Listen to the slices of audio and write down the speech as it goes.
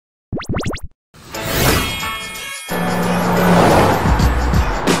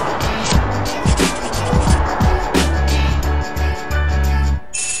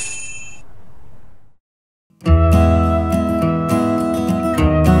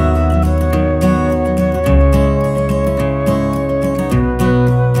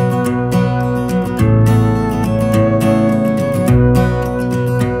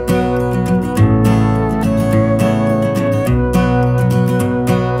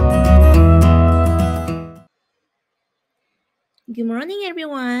Good morning,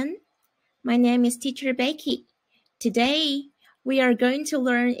 everyone. My name is Teacher Becky. Today, we are going to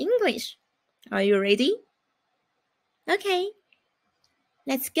learn English. Are you ready? Okay,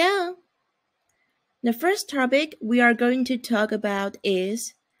 let's go. The first topic we are going to talk about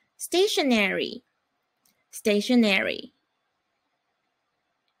is stationery. Stationery.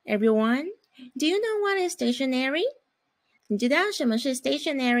 Everyone, do you know what is stationery? 你知道什么是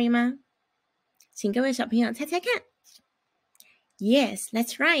stationery 吗？请各位小朋友猜猜看。Yes,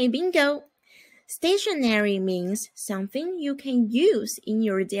 that's right, bingo. Stationery means something you can use in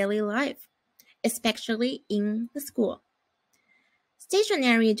your daily life, especially in the school.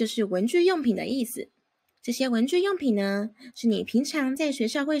 Stationery 就是文具用品的意思。这些文具用品呢，是你平常在学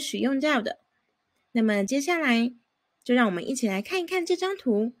校会使用到的。那么接下来，就让我们一起来看一看这张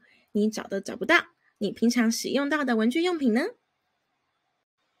图，你找不到你平常使用到的文具用品呢？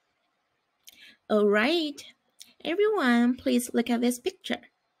 All right, everyone, please look at this picture.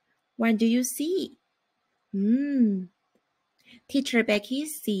 What do you see? Teacher Becky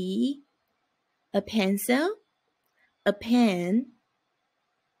see a pencil, a pen,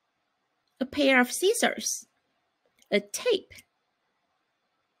 a pair of scissors, a tape,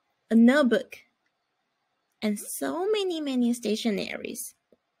 a notebook, and so many stationaries.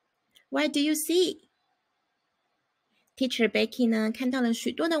 What do you see? Teacher Becky 呢，看到了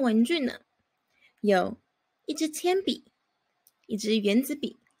许多的文具呢，有一支铅笔，一支原子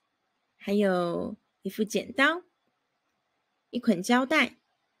笔，还有一副剪刀，一捆胶带，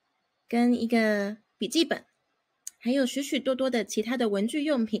跟一个笔记本，还有许多的其他的文具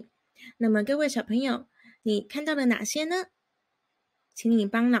用品。那么各位小朋友，你看到了哪些呢？请你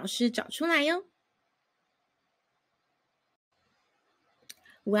帮老师找出来哟。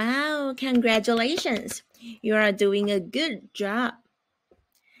Wow, congratulations! You are doing a good job.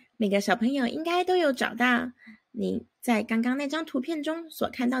 每个小朋友应该都有找到你在刚刚那张图片中所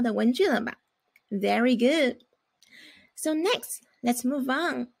看到的文具了吧？ Very good. So next, let's move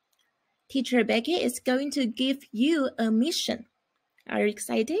on. Teacher Becky is going to give you a mission. Are you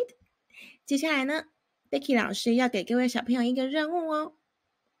excited? 接下来呢 Becky 老师要给各位小朋友一个任务哦。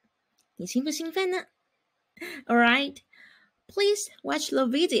你兴不兴奋呢？ Alright, please watch the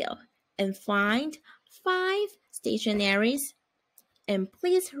video and find 5 stationaries and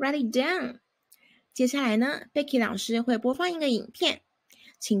please write it down. 接下来呢 Becky 老师会播放一个影片，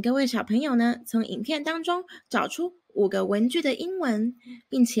请各位小朋友呢从影片当中找出5个文具的英文，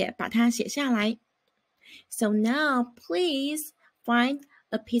并且把它写下来。So now please find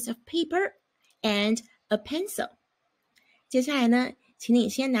a piece of paper and a pencil. 接下来呢，请你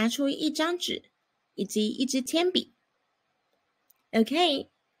先拿出一张纸以及一支铅笔。Okay,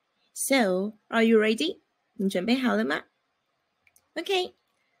 so are you ready? 你准备好了吗？ Okay,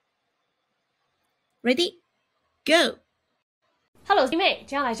 ready, go! Hello， 弟妹，今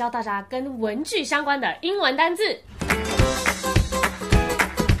天要来教大家跟文具相关的英文单字。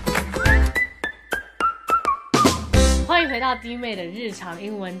欢迎回到弟妹的日常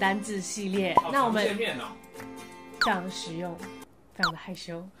英文单字系列。那我们非常的实用，非常的害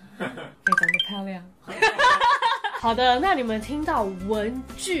羞，非常的漂亮。好的，那你们听到文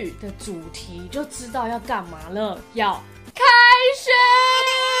具的主题就知道要干嘛了，要开学！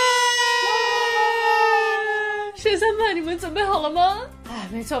学生们，你们准备好了吗？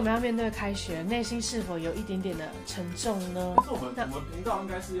没错，我们要面对开学，内心是否有一点点的沉重呢？但是我们频道应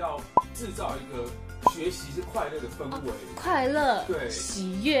该是要制造一个学习是快乐的氛围，快乐、对、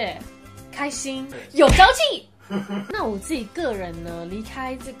喜悦、开心、有朝气。那我自己个人呢，离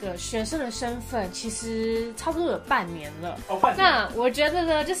开这个学生的身份，其实差不多有半年了。半年。那我觉得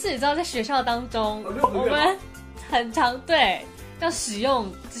呢，就是你知道，在学校当中，我们很常对要使用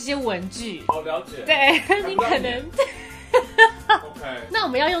这些文具。了解。对，你可能。OK， 那我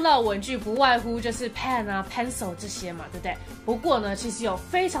们要用到的文具不外乎就是 pen 啊、pencil 这些嘛，对不对？不过呢，其实有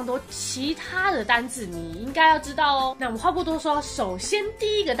非常多其他的单字你应该要知道哦。那我们话不多说，首先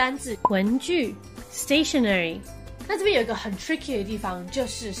第一个单字文具 stationery。那这边有一个很 tricky 的地方，就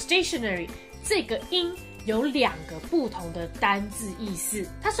是 stationery 这个音有2个不同的单字意思，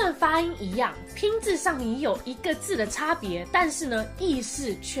它虽然发音一样，拼字上也有1个字的差别，但是呢，意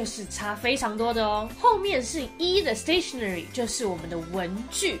思却是差非常多的哦。后面是 E 的 stationery 就是我们的文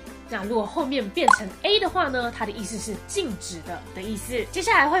具，那如果后面变成 A 的话呢，它的意思是静止的意思。接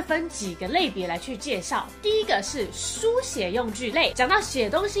下来会分几个类别来去介绍，第一个是书写用具类，讲到写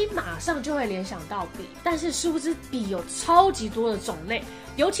东西马上就会联想到笔，但是殊不知笔有超级多的种类。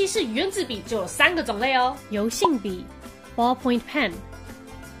尤其是原子笔就有3个种类哦，油性笔 ballpoint pen，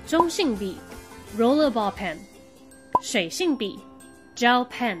 中性笔 rollerball pen， 水性笔 gel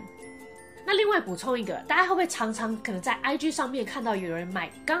pen。那另外补充一个，大家会不会常常可能在 IG 上面看到有人买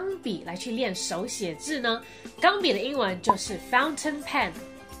钢笔来去练手写字呢？钢笔的英文就是 fountain pen。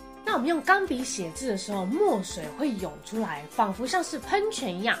那我们用钢笔写字的时候，墨水会涌出来，仿佛像是喷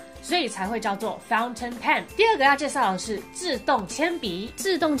泉一样，所以才会叫做 fountain pen。第二个要介绍的是自动铅笔，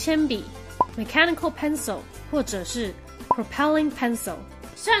自动铅笔 mechanical pencil 或者是 propelling pencil。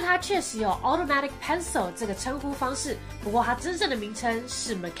虽然它确实有 automatic pencil 这个称呼方式，不过它真正的名称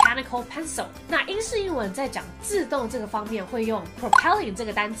是 mechanical pencil。那英式英文在讲自动这个方面会用 propelling 这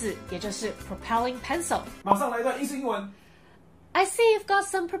个单字，也就是 propelling pencil。马上来一段英式英文。I see you've got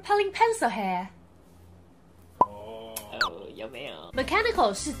some propelling pencil here。有没有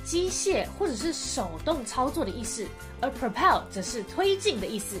 ？Mechanical 是机械或者是手动操作的意思，而 propel 则是推进的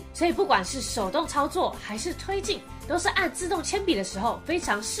意思。所以不管是手动操作还是推进，都是按自动铅笔的时候非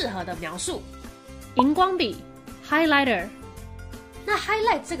常适合的描述。荧光笔 highlighter。那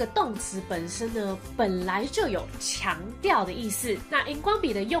highlight 这个动词本身呢，本来就有强调的意思。那荧光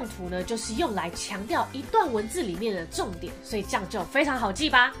笔的用途呢，就是用来强调一段文字里面的重点，所以这样就非常好记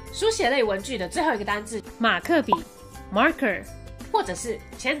吧。书写类文具的最后一个单字，马克笔 marker， 或者是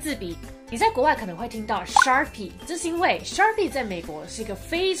签字笔。你在国外可能会听到 Sharpie， 这是因为 Sharpie 在美国是一个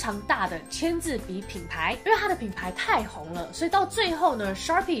非常大的签字笔品牌，因为它的品牌太红了，所以到最后呢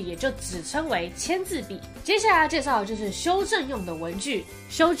Sharpie 也就只称为签字笔。接下来要介绍的就是修正用的文具，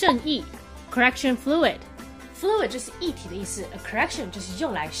修正液 correction fluid。Fluid 就是液体的意思， a correction 就是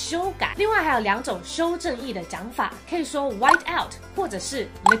用来修改。另外还有两种修正液的讲法，可以说 white out 或者是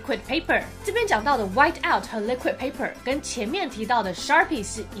liquid paper。这边讲到的 white out 和 liquid paper 跟前面提到的 Sharpie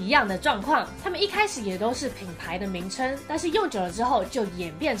是一样的状况，它们一开始也都是品牌的名称，但是用久了之后就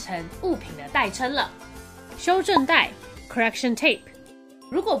演变成物品的代称了。修正带 correction tape。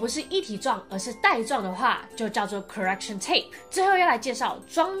如果不是一体状而是带状的话，就叫做 correction tape。最后要来介绍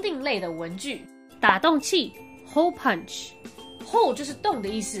装订类的文具，打洞器hole punch。hole 就是洞的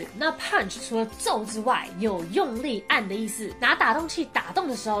意思，那 punch 除了揍之外，有用力按的意思。拿打洞器打洞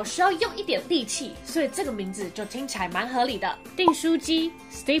的时候需要用一点力气，所以这个名字就听起来蛮合理的。订书机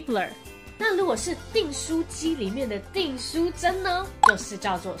stapler。那如果是订书机里面的订书针呢，就是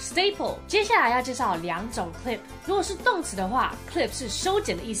叫做 staple。接下来要介绍两种 clip。如果是动词的话 ，clip 是修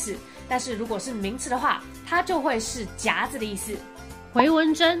剪的意思，但是如果是名词的话，它就会是夹子的意思。回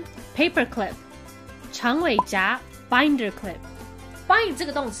纹针 paper clip。长尾夹 binder clip。bind 这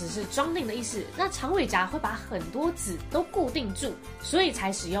个动词是装订的意思，那长尾夹会把很多纸都固定住，所以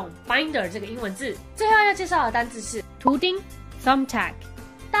才使用 binder 这个英文字。最后要介绍的单字是图钉 thumb tag。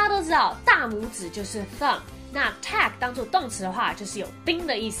大家都知道大拇指就是 thumb， 那 tag 当做动词的话就是有钉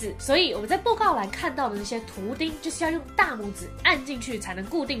的意思，所以我们在布告栏看到的那些图钉就是要用大拇指按进去才能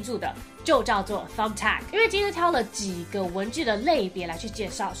固定住的，就叫做 thumb tag。因为今天挑了几个文具的类别来去介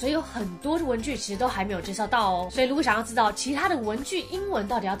绍，所以有很多的文具其实都还没有介绍到哦。所以如果想要知道其他的文具英文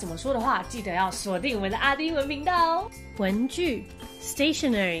到底要怎么说的话，记得要锁定我们的阿丁文频道哦。文具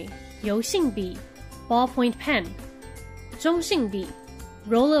Stationery 油性笔 ballpoint pen。中性笔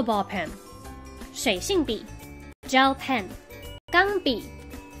rollerball pen。水性笔 gel pen。钢笔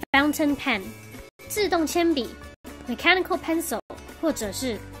fountain pen。自动铅笔 mechanical pencil 或者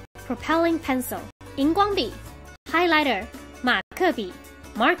是 propelling pencil。荧光笔 highlighter。马克笔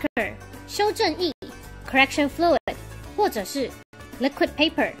marker。修正液 correction fluid 或者是 liquid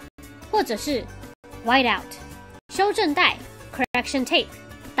paper 或者是 white out。修正带 correction tape。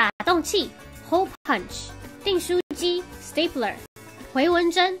打洞器 hole punch。订书机 stapler。回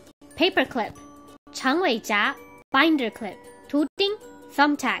纹针 paper clip。长尾夹 binder clip。图钉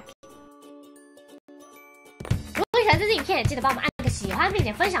thumb tag。如果喜欢这支影片，记得帮我们按个喜欢，并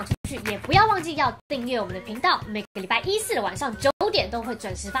且分享出去，也不要忘记要订阅我们的频道。每个礼拜一、四的晚上9点都会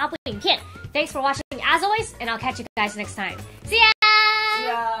准时发布影片。Thanks for watching as always, and I'll catch you guys next time. See ya! See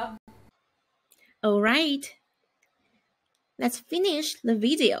ya! Alright, let's finish the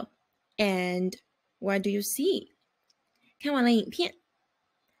video. And what do you see? 看完了影片，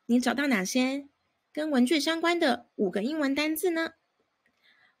你找到哪些跟文具相关的5个英文单字呢？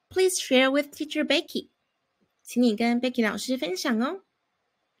 Please share with Teacher Becky. 请你跟 Becky 老师分享哦。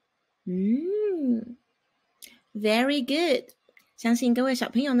Very good. 相信各位小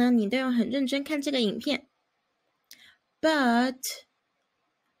朋友呢，你都有很认真看这个影片。But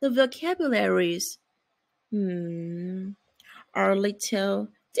the vocabularies, are a little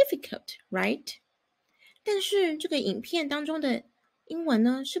difficult, right? 但是这个影片当中的英文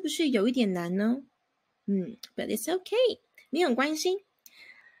呢，是不是有一点难呢？But it's okay. 没有关系。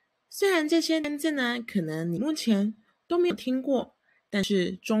虽然这些单字呢，可能你目前都没有听过，但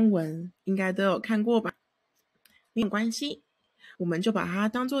是中文应该都有看过吧？没有关系，我们就把它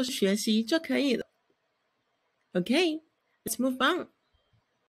当作是学习就可以了。Okay, let's move on.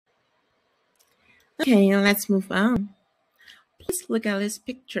 Okay, let's move on. Please look at this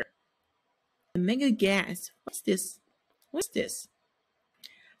picture and make a guess. What's this? What's this?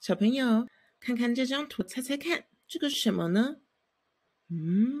 小朋友，看看这张图，猜猜看，这个是什么呢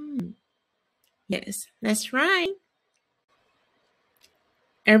？Yes, that's right.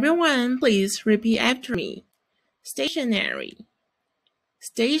 Everyone, please repeat after me. Stationery.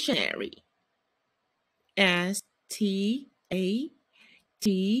 Stationery. S-T-A-T-I-O-N-E-R-Y.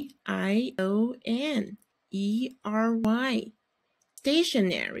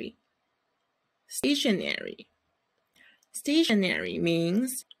 Stationery. Stationery. Stationery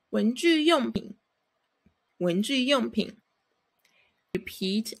means 文具用品。文具用品。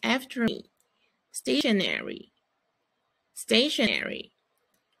Repeat after me. Stationery. Stationery.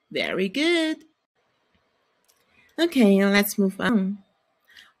 Very good. Okay, let's move on.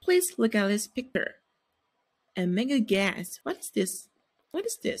 Please look at this picture and make a guess. What's this? What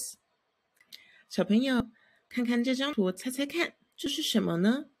is this? 小朋友，看看这张图，猜猜看，这是什么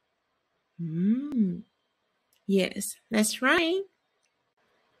呢？Yes, that's right.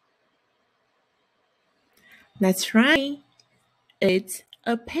 That's right. It's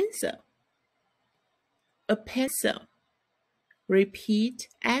a pencil. A pencil. Repeat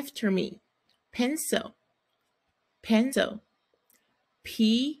after me. Pencil. Pencil.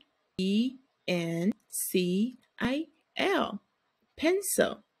 P-E-N-C-I-L.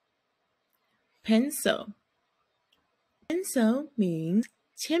 Pencil. Pencil. Pencil means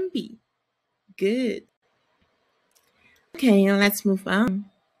铅笔. Good. Okay, let's move on.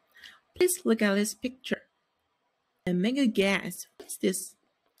 Please look at this picture and make a guess. What's this?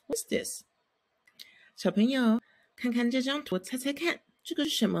 What's this? 小朋友，看看这张图，猜猜看，这个是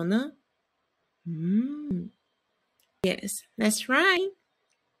什么呢？Yes, that's right.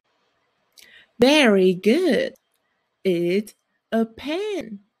 Very good. It's a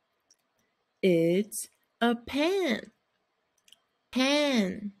pen. It's a pen.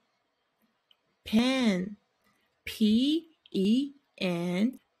 Pen. Pen. P-E-N.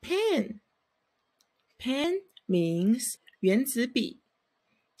 Pen. Pen means 原子笔。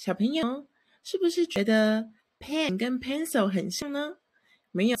小朋友，是不是觉得 pen 跟 pencil 很像呢？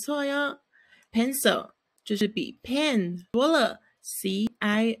没有错哟。pencil 就是比 pen 多了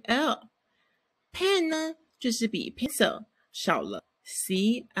C-I-L。pen 呢，就是比 pencil 少了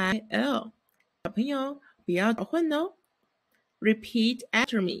C-I-L。小朋友，不要搞混哦。Repeat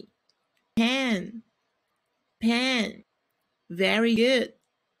after me. Pen. Pen. Very good.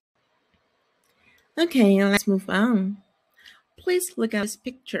 Okay, let's move on. Please look at this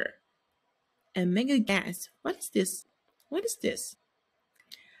picture and make a guess. What's this? What is this?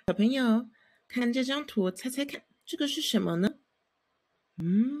 小朋友，看这张图，猜猜看，这个是什么呢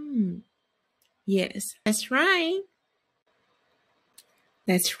？Yes, that's right.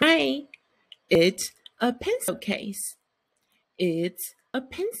 That's right. It's a pencil case. It's a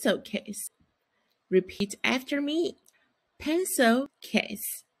pencil case. Repeat after me. Pencil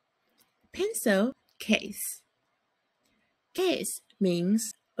case. Pencil case. Case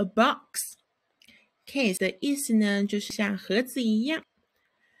means a box. Case 的意思呢，就是像盒子一样。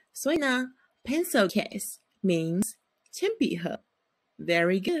所以呢 pencil case means 铅笔盒。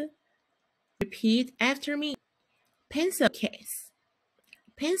Very good. Repeat after me. Pencil case.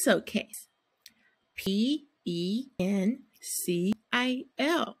 Pencil case. P-E-N-C-I-L.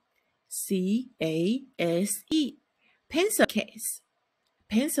 C-A-S-E. Pencil case.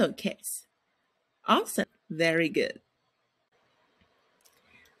 Pencil case. Awesome. Very good.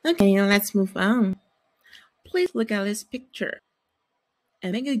 Okay, let's move on. Please look at this picture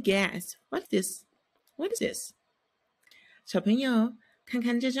and make a guess. What's this? What is this? 小朋友，看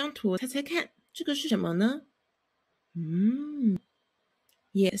看这张图，猜猜看，这个是什么呢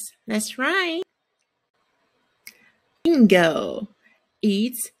？Yes, that's right. Bingo.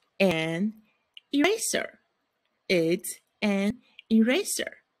 It's an eraser. It's an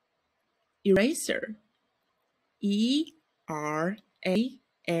eraser. Eraser. E-R-A-S-E-R.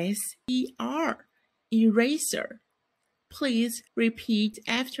 Eraser. Please repeat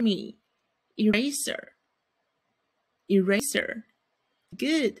after me. Eraser. Eraser.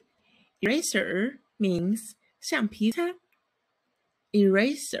 Good. Eraser means 橡皮擦。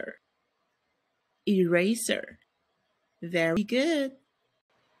Eraser. Eraser. Very good.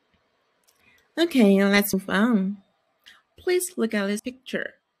 Okay, let's move on. Please look at this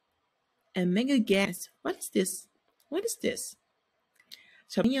picture and make a guess. What's this? What is this?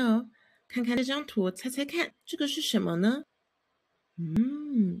 小朋友，看看这张图，猜猜看，这个是什么呢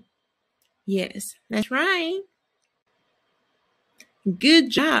？Yes, that's right. Good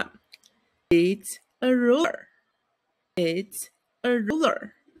job. It's a ruler. It's a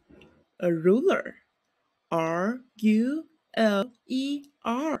ruler. A ruler. R-U-L-E-R.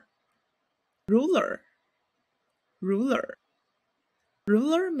 Ruler. Ruler.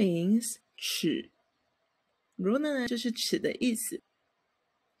 Ruler means 尺。Ruler 呢，就是尺的意思。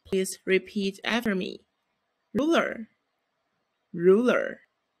Please repeat after me. Ruler. Ruler.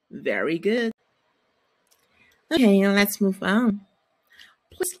 Very good. Okay, let's move on.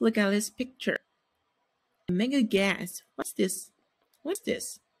 Please look at this picture and make a guess. What's this? What's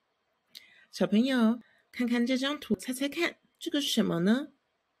this? 小朋友，看看这张图，猜猜看，这个是什么呢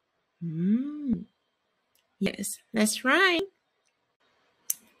？Yes, that's right.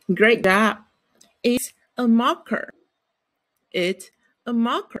 Great job. It's a marker. It's a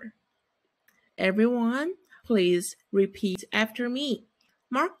marker. Everyone, please repeat after me.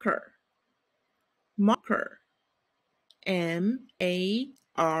 Marker. Marker. M-A-R-K-E-R.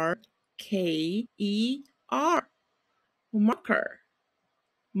 Marker.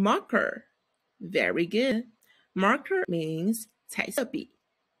 Marker. Very good. Marker means 彩色笔。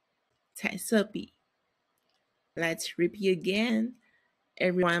彩色笔。Let's repeat again.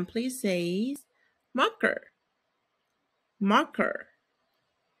 Everyone please say marker. Marker.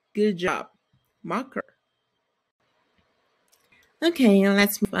 Good job. Marker. Okay,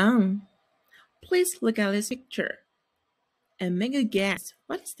 let's move on. Please look at this picture and make a guess.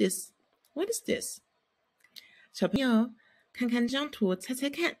 What is this? What is this? 小朋友，看看这张图，猜猜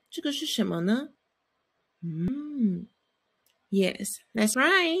看，这个是什么呢？Yes, that's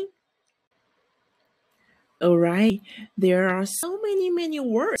right. Alright, there are so many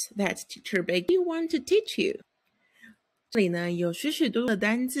words that Teacher Becky want to teach you. 这里呢有许多的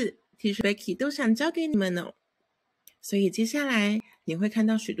单字 Teacher Becky 都想教给你们哦。所以接下来你会看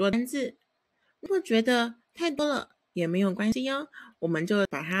到许多单字，如果觉得太多了也没有关系哦，我们就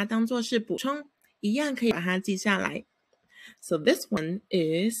把它当作是补充，一样可以把它记下来。So this one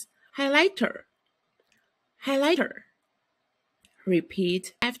is highlighter. Highlighter.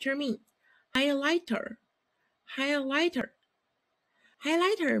 Repeat after me. Highlighter. Highlighter.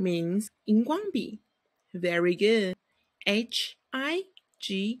 Highlighter means 荧光笔。Very good. H-I-G-H.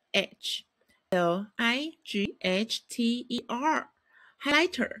 L-I-G-H-T-E-R.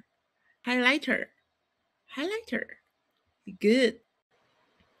 Highlighter. Highlighter. Highlighter. Good.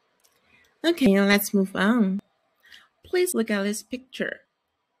 Okay, let's move on. Please look at this picture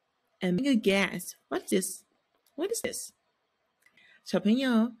and make a guess. What is this? What is this? 小朋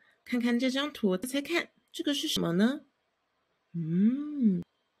友，看看这张图，猜猜看，这个是什么呢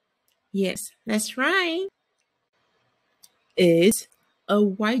？Yes, that's right. It's a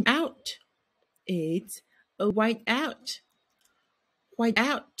whiteout. It's a whiteout.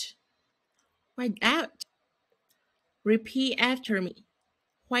 Whiteout. Whiteout. Repeat after me.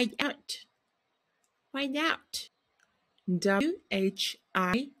 Whiteout. Whiteout. W-H-I-T-E-O-U-T.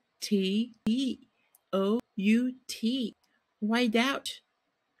 Whiteout.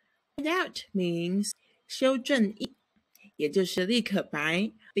 Whiteout means 修正液，也就是立可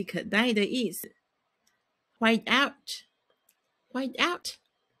白、立可带的意思。Whiteout. Whiteout.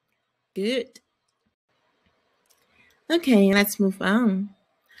 Good. Okay, let's move on.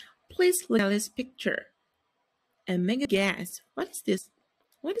 Please look at this picture and make a guess. What is this?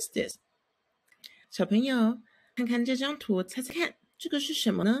 What is this? 小朋友，看看这张图，猜猜看，这个是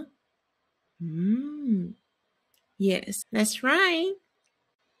什么呢？Yes, that's right.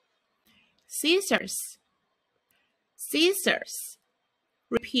 Scissors. Scissors.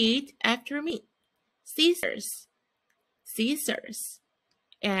 Repeat after me. Scissors. Scissors.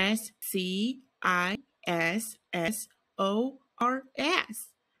 S-C-I-S-S-O-R-S.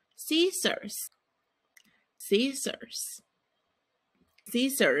 Scissors. Scissors.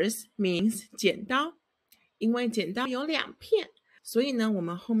 Scissors means 剪刀，因为剪刀有两片，所以呢，我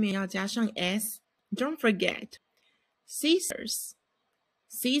们后面要加上 s. Don't forget. Scissors.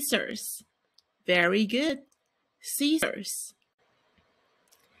 Scissors. Very good. Scissors.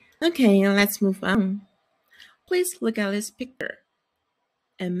 Okay, let's move on. Please look at this picture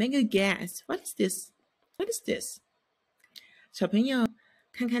and make a guess. What is this? What is this? 小朋友，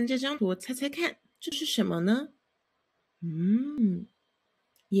看看这张图，猜猜看，这是什么呢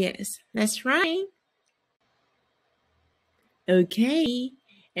？Yes, that's right. Okay,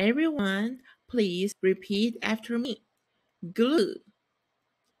 everyone, please repeat after me. Glue.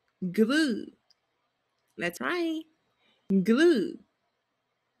 Glue. That's right. Glue.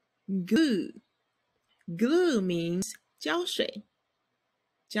 Glue. Glue means 胶水。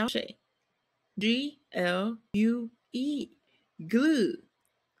胶水。G-L-U-E. Glue.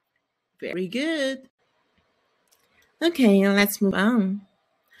 Very good. Okay, let's move on.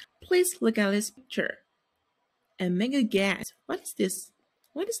 Please look at this picture and make a guess. What is this?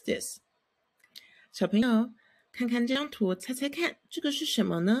 What is this? 小朋友，看看这张图，猜猜看，这个是什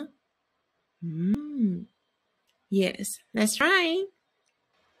么呢？Yes, that's right.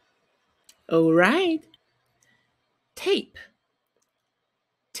 All right. Tape.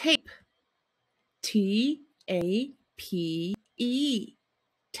 Tape. T-A-P-E.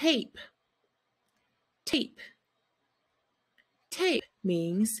 Tape. Tape. Tape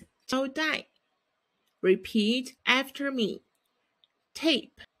means 胶带. Repeat after me.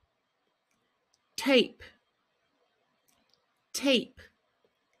 Tape. Tape. Tape.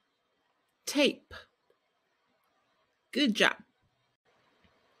 Tape. Good job.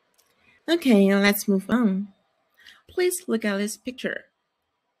 Okay, let's move on. Please look at this picture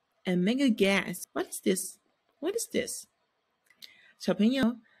and make a guess. What is this? What is this? 小朋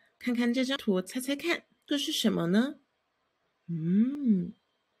友，看看这张图，猜猜看，这是什么呢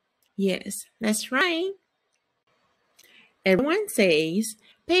？Yes, that's right. Everyone says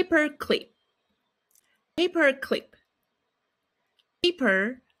paper clip. Paper clip.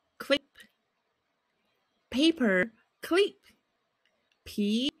 Paper clip. Paper clip.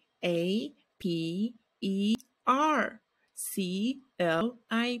 P-A-P-E-R-C-L-I-P.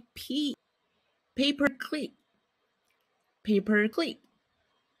 Paper clip. Paper clip.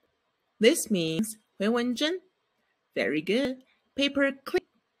 This means 回纹针. Very good. Paper clip.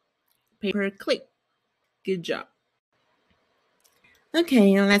 Paper clip. Good job.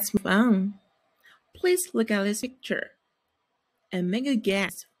 Okay, let's move on. Please look at this picture and make a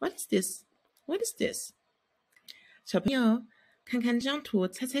guess. What is this? What is this? 小朋友，看看这张图，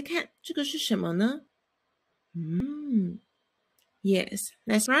猜猜看，这个是什么呢？Yes,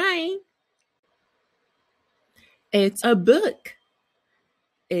 that's right. It's a book.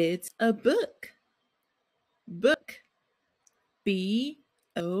 It's a book. Book. B-O-O-K.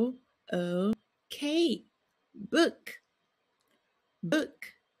 Book.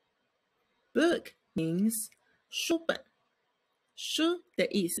 Book. Book means 书本，书的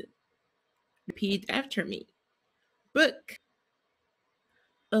意思。Repeat after me. Book.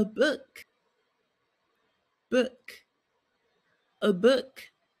 A book. Book. A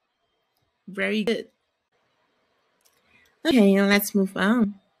book. Very good. Okay, let's move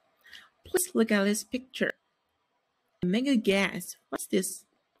on. Please look at this picture and make a guess. What's this?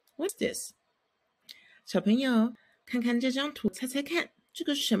 What's this? 小朋友，看看这张图，猜猜看，这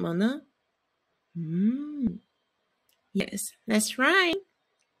个是什么呢？Yes, that's right.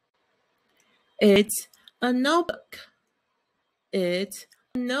 It's a notebook. It's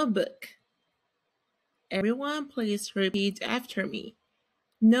a notebook. Everyone, please repeat after me.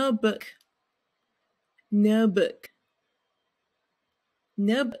 Notebook. Notebook.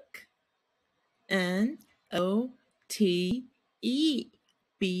 Notebook. N-O-T-E-B-O-O-K.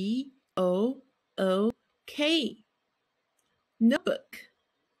 Notebook.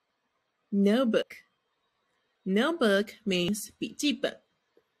 Notebook. Notebook means 笔记本.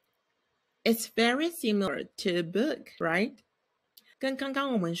 It's very similar to a book, right? 跟刚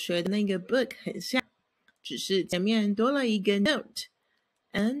刚我们学的那个 book 很像，只是前面多了一个 note.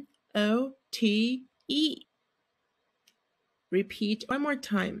 N-O-T-E. Repeat one more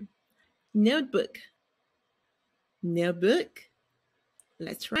time. Notebook. Notebook.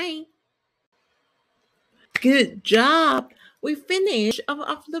 That's right. Good job. We finished all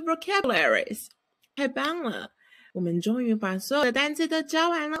of the vocabularies. 太棒了，我们终于把所有的单词都教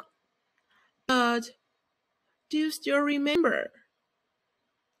完了。But do you still remember?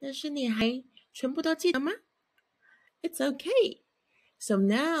 但是你还全部都记得吗？ It's okay. So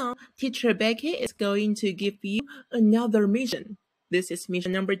now, Teacher Becky is going to give you another mission. This is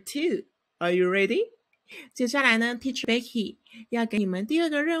mission number 2. Are you ready? 接下来呢 Teacher Becky 要给你们第2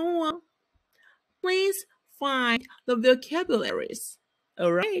个任务哦。Please find the vocabularies.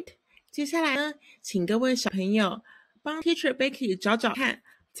 Alright. 接下来呢，请各位小朋友帮 Teacher Becky 找找看，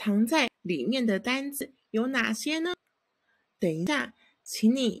藏在里面的单字有哪些呢？等一下，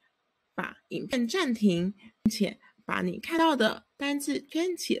请你把影片暂停，并且把你看到的单字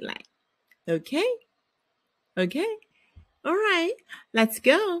圈起来。Okay? Okay? Alright, let's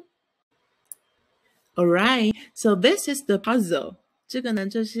go. Alright, so this is the puzzle. 这个呢，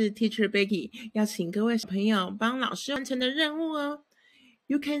就是 Teacher Becky 要请各位小朋友帮老师完成的任务哦。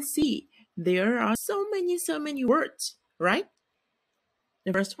You can see there are so many words, right?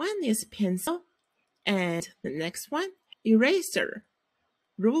 The first one is pencil, and the next one, eraser,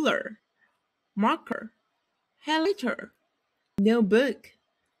 ruler, marker, highlighter, notebook,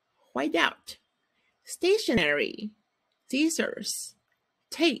 whiteout, stationery, scissors,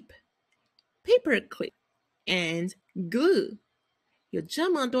 tape, paper clip, and glue 有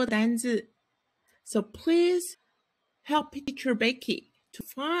这么多单字 So please help Teacher Becky to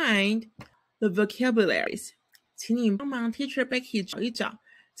find the vocabularies 请你帮忙 Teacher Becky 找一找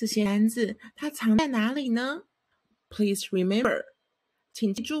这些单字它藏在哪里呢 Please remember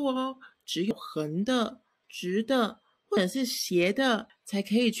请记住哦只有横的直的或者是斜的才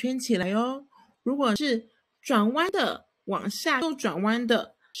可以圈起来哦如果是转弯的往下又转弯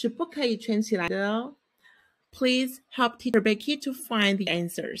的是不可以圈起来的哦 Please help Teacher Becky to find the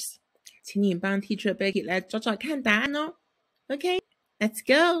answers 请你帮 Teacher Becky 来找找看答案哦 OK, let's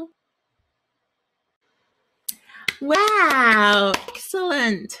go Wow,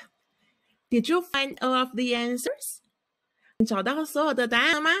 excellent Did you find all of the answers? 你找到所有的答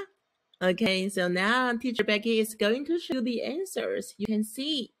案了吗Okay, so now Teacher Becky is going to show you the answers. You can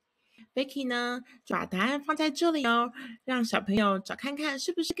see. Becky 呢，就把答案放在这里哦，让小朋友找看看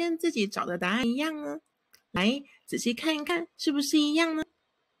是不是跟自己找的答案一样呢？来，仔细看一看，是不是一样呢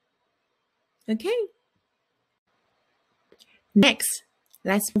Okay. Next,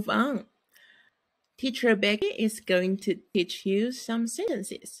 let's move on. Teacher Becky is going to teach you some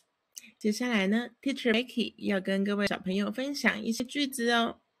sentences. 接下来呢 Teacher Becky 要跟各位小朋友分享一些句子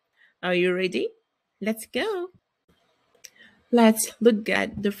哦。Are you ready? Let's go. Let's look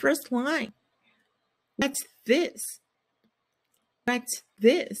at the first line. What's this? What's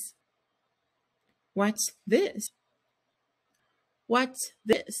this? What's this? What's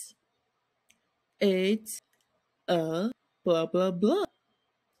this? It's a blah blah blah.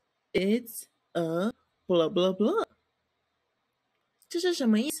 It's a blah blah blah. 这是什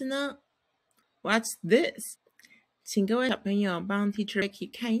么意思呢 What's this? 请各位小朋友帮 Teacher Becky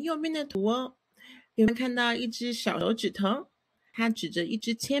看右边的图哦。有没有看到一只小手指头？它指着一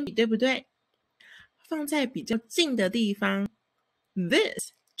支铅笔，对不对？放在比较近的地方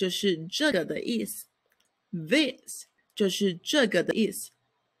This 就是这个的意思 This 就是这个的意思。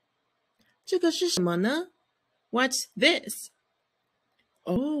这个是什么呢 What's this?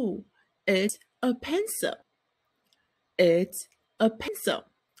 Oh, it's a pencil. It's a pencil.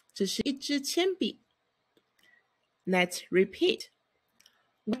 这是一支铅笔。Let's repeat.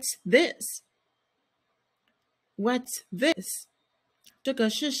 What's this? What's this? 这个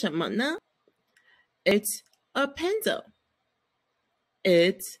是什么呢 It's a pencil.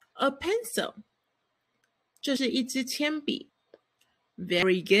 It's a pencil. 这是一支铅笔。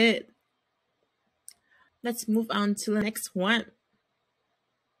Very good. Let's move on to the next one.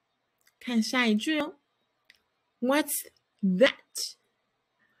 看下一句哦。What's that?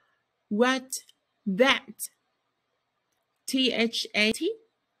 What's that? T-H-A-T?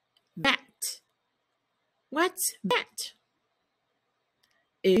 That. What's that?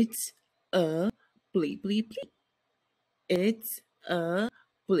 It's a blee blee blee. It's a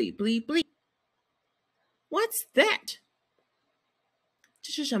blee blee blee. What's that?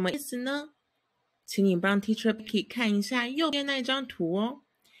 这是什么意思呢？请你帮 Teacher Becky 看一下右边那张图哦。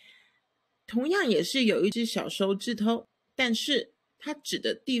同样也是有一只小手指头，但是它指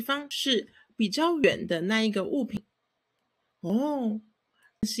的地方是比较远的那一个物品。哦，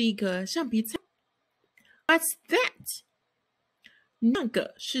是一个橡皮擦。What's that? 那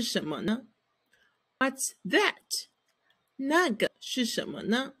个是什么呢 What's that? 那个是什么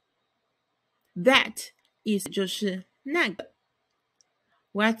呢 That 意思就是那个。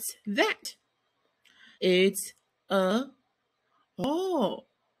What's that? It's a... 哦，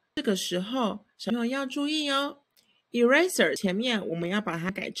这个时候小朋友要注意哦。Eraser 前面我们要把它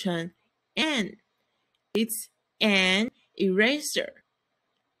改成 an. It's an eraser.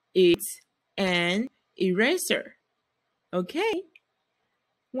 It's an eraser. Okay?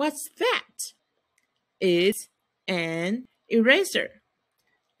 What's that? It's an eraser.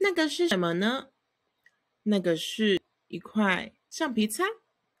 那个是什么呢？那个是一块橡皮擦。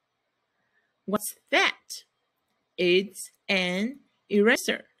What's that? It's an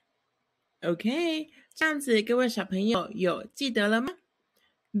eraser. OK, 这样子各位小朋友有记得了吗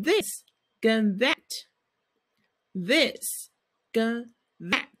 ？This 跟 that, this 跟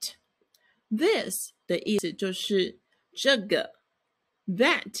that, this 的意思就是这个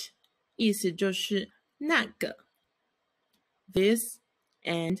 ，that 意思就是那个。This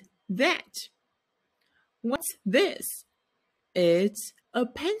and that. What's this? It's a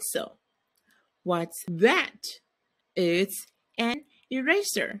pencil. What's that? It's an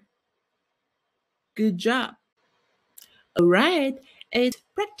eraser. Good job. All right, it's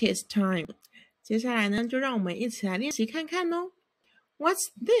practice time. 接下来呢，就让我们一起来练习看看哦。What's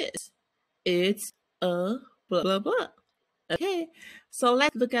this? It's a blah blah blah. Okay, so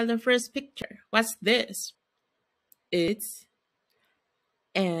let's look at the first picture. What's this? It's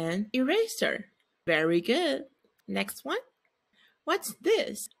an eraser. Very good. Next one. What's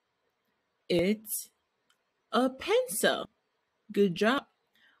this? It's a pencil. Good job.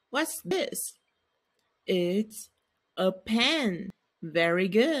 What's this? It's a pen. Very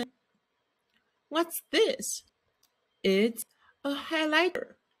good. What's this? It's a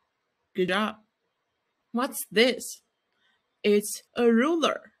highlighter. Good job. What's this? It's a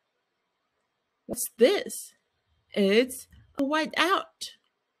ruler. What's this? It's a whiteout.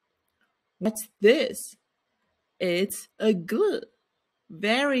 What's this? It's a glue.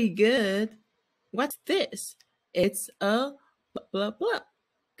 Very good. What's this? It's a blah, blah, blah.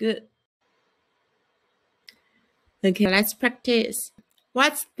 Good. Okay, let's practice.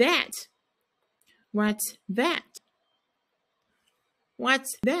 What's that? What's that?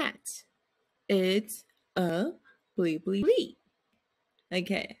 What's that? It's a blee, blee, blee.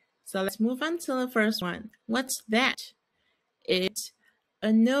 Okay, so let's move on to the first one. What's that? It's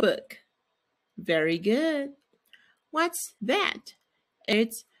a notebook. Very good. What's that?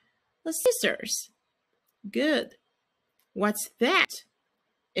 It's a scissors. Good. What's that?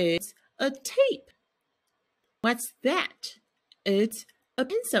 It's a tape. What's that? It's a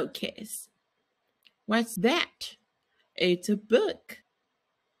pencil case. What's that? It's a book.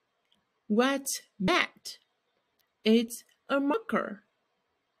 What's that? It's a marker.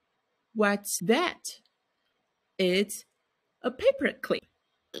 What's that? It's a paper clip.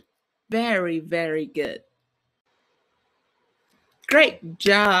 Very, very good. Great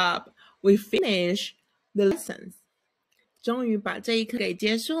job! We finished the lessons. 终于把这一课给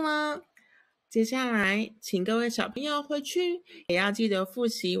结束了。接下来，请各位小朋友回去也要记得复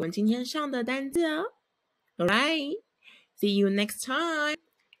习我们今天上的单字哦。Alright, see you next time.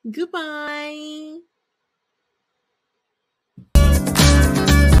 Goodbye.